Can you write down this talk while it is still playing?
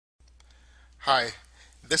Hi,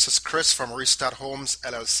 this is Chris from Restart Homes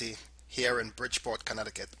LLC here in Bridgeport,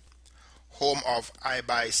 Connecticut, home of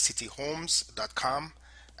iBuyCityHomes.com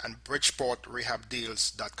and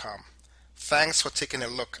BridgeportRehabDeals.com. Thanks for taking a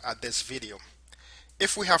look at this video.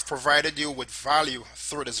 If we have provided you with value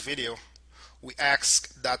through this video, we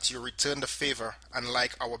ask that you return the favor and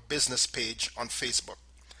like our business page on Facebook.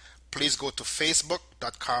 Please go to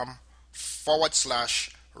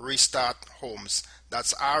facebook.com/restart homes.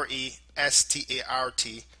 That's RESTARTHOMES.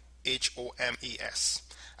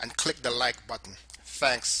 And click the like button.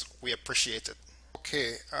 Thanks, we appreciate it.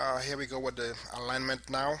 Okay, here we go with the alignment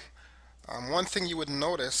now. One thing you would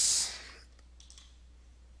notice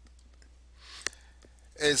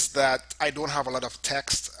is that I don't have a lot of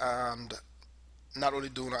text, and not only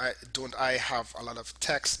don't I have a lot of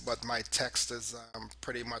text, but my text is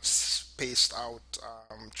pretty much spaced out,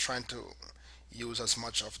 trying to use as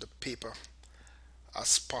much of the paper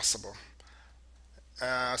as possible.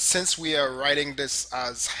 Since we are writing this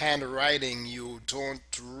as handwriting, you don't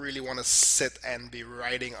really want to sit and be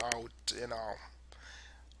writing out,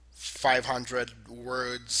 500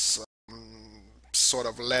 words, sort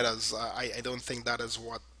of letters. I don't think that is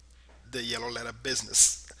what the yellow letter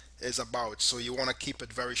business is about. So you want to keep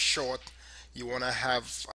it very short. You want to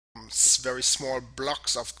have very small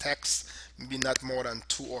blocks of text, maybe not more than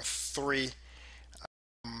 2 or 3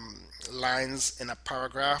 lines in a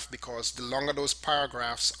paragraph, because the longer those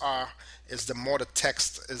paragraphs are, is the more the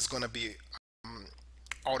text is going to be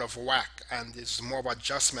out of whack, and there's more of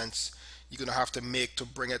adjustments you're going to have to make to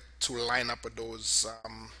bring it to line up with those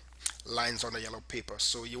lines on the yellow paper.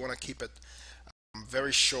 So you want to keep it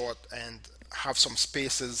very short and have some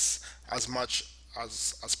spaces as much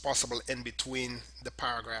as possible in between the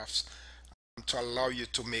paragraphs to allow you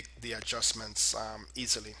to make the adjustments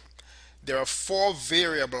easily. There are 4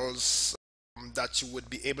 variables that you would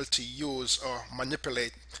be able to use or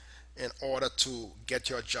manipulate in order to get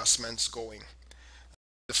your adjustments going.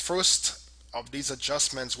 The first of these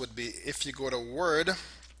adjustments would be if you go to Word,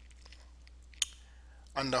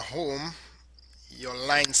 under Home, your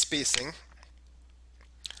line spacing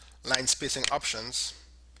options,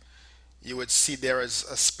 you would see there is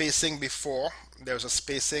a spacing before, there's a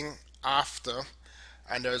spacing after,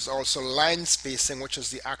 and there's also line spacing, which is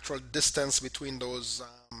the actual distance between those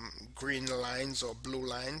green lines or blue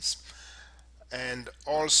lines, and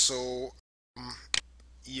also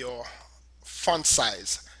your font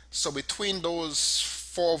size. So between those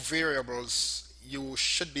 4 variables, you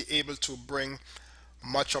should be able to bring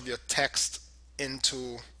much of your text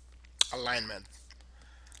into alignment.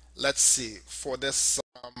 Let's see, for this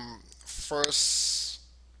first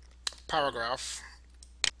paragraph,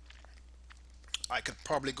 I could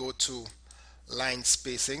probably go to line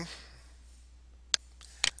spacing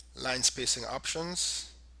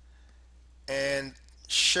options and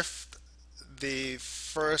shift the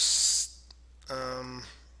first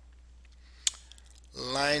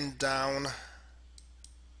line down,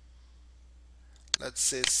 let's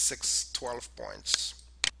say 612 points.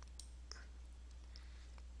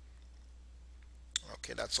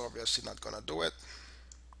 Okay, that's obviously not gonna do it.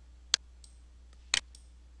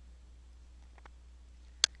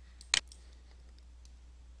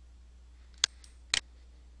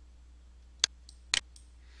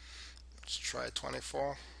 Let's try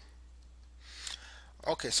 24.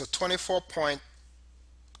 Okay, so 24 point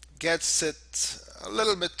gets it a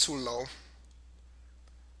little bit too low.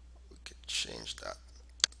 We could change that.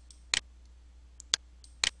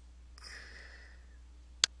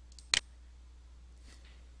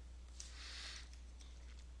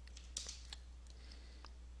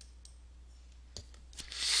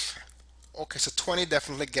 Okay, so 20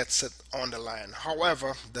 definitely gets it on the line.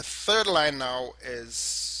 However, the third line now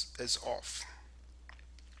is off.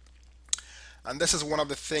 And this is one of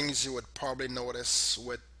the things you would probably notice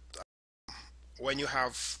with when you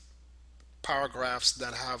have paragraphs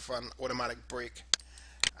that have an automatic break,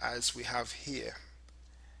 as we have here.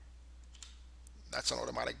 That's an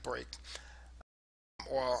automatic break,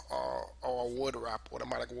 or word wrap,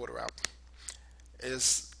 automatic word wrap.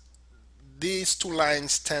 Is these 2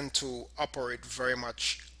 lines tend to operate very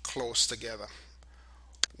much close together.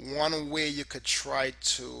 One way you could try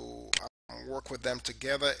to work with them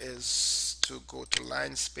together is to go to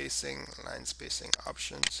line spacing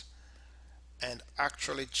options, and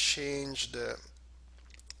actually change the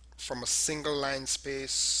from a single line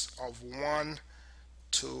space of 1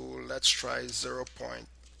 to, let's try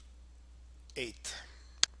 0.8.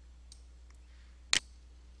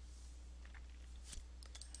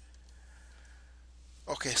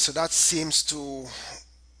 Okay, so that seems to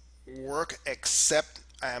work, except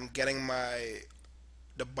I am getting my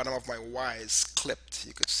the bottom of my Y's clipped.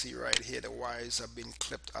 You could see right here the Y's have been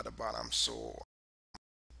clipped at the bottom. So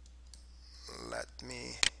let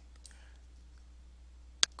me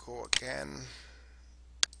go again,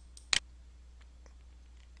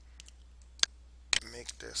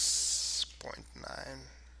 make this 0.9.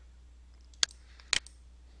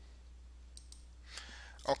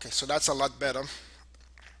 Okay, so that's a lot better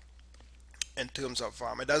in terms of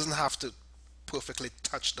it doesn't have to perfectly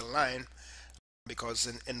touch the line, because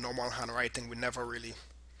in normal handwriting we never really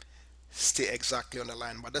stay exactly on the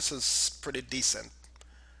line, but this is pretty decent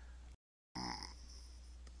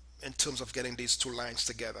in terms of getting these two lines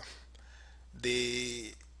together.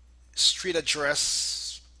 The street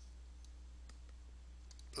address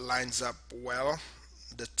lines up well.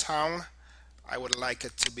 The town, I would like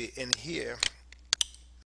it to be in here,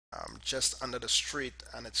 just under the street,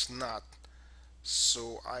 and it's not.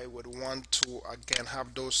 So I would want to again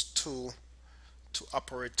have those two to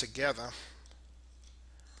operate together.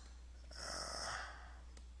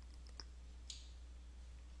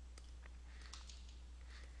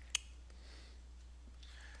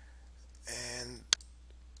 And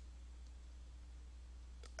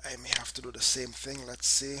I may have to do the same thing. Let's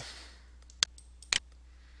see.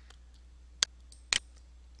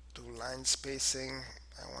 Do line spacing.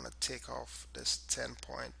 I want to take off this 10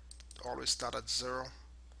 point. Always start at 0.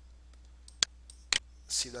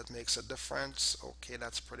 See if that makes a difference. Okay,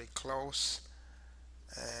 that's pretty close.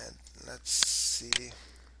 And let's see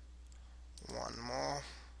one more.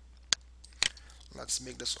 Let's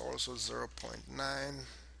make this also 0.9.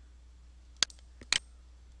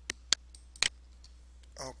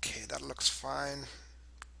 Okay, that looks fine,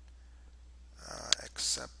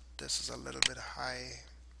 except this is a little bit high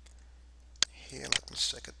here. Let me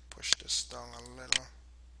see if I could push this down a little.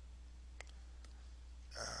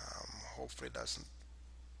 Hopefully it doesn't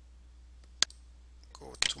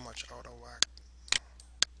go too much out of whack.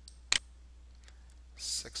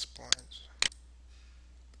 6 points.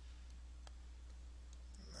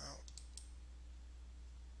 No.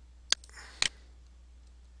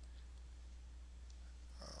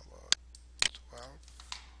 About 12.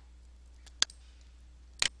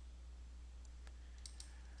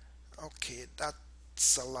 Okay,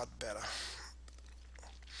 that's a lot better.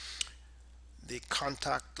 The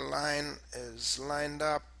contact line is lined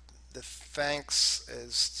up. The thanks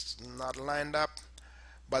is not lined up.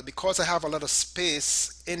 But because I have a lot of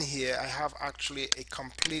space in here, I have actually a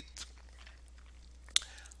complete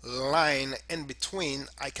line in between.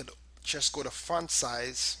 I could just go to font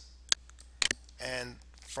size, and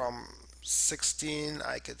from 16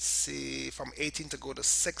 I could see from 18 to go to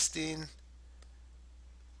 16.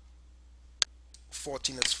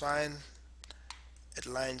 14 is fine. It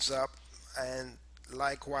lines up. And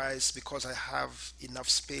likewise, because I have enough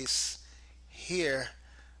space here,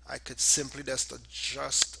 I could simply just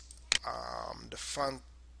adjust the font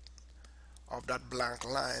of that blank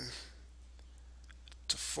line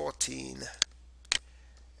to 14,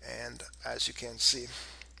 and as you can see,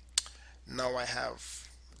 now I have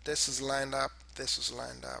this is lined up, this is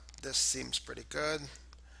lined up, this seems pretty good,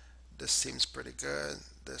 this seems pretty good,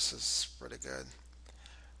 this is pretty good.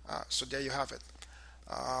 So there you have it.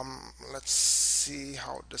 Let's see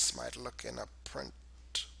how this might look in a print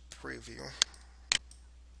preview.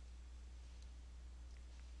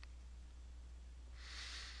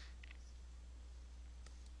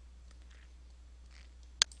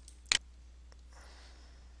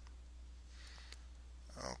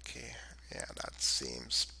 Okay, yeah, that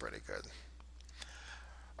seems pretty good.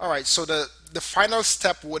 All right, so the final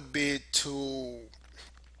step would be to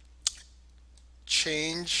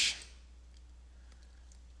change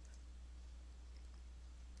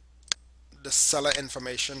the seller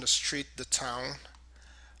information, the street, the town.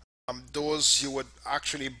 Those you would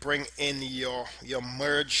actually bring in your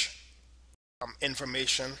merge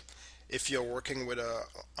information if you're working with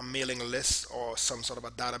a mailing list or some sort of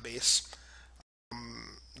a database.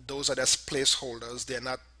 Those are just placeholders. They're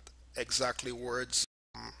not exactly words,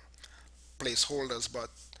 placeholders, but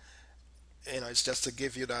it's just to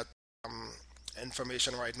give you that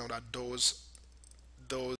information right now that those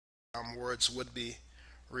words would be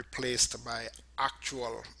replaced by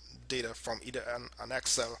actual data from either an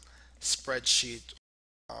Excel spreadsheet,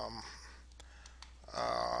 a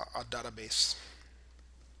database.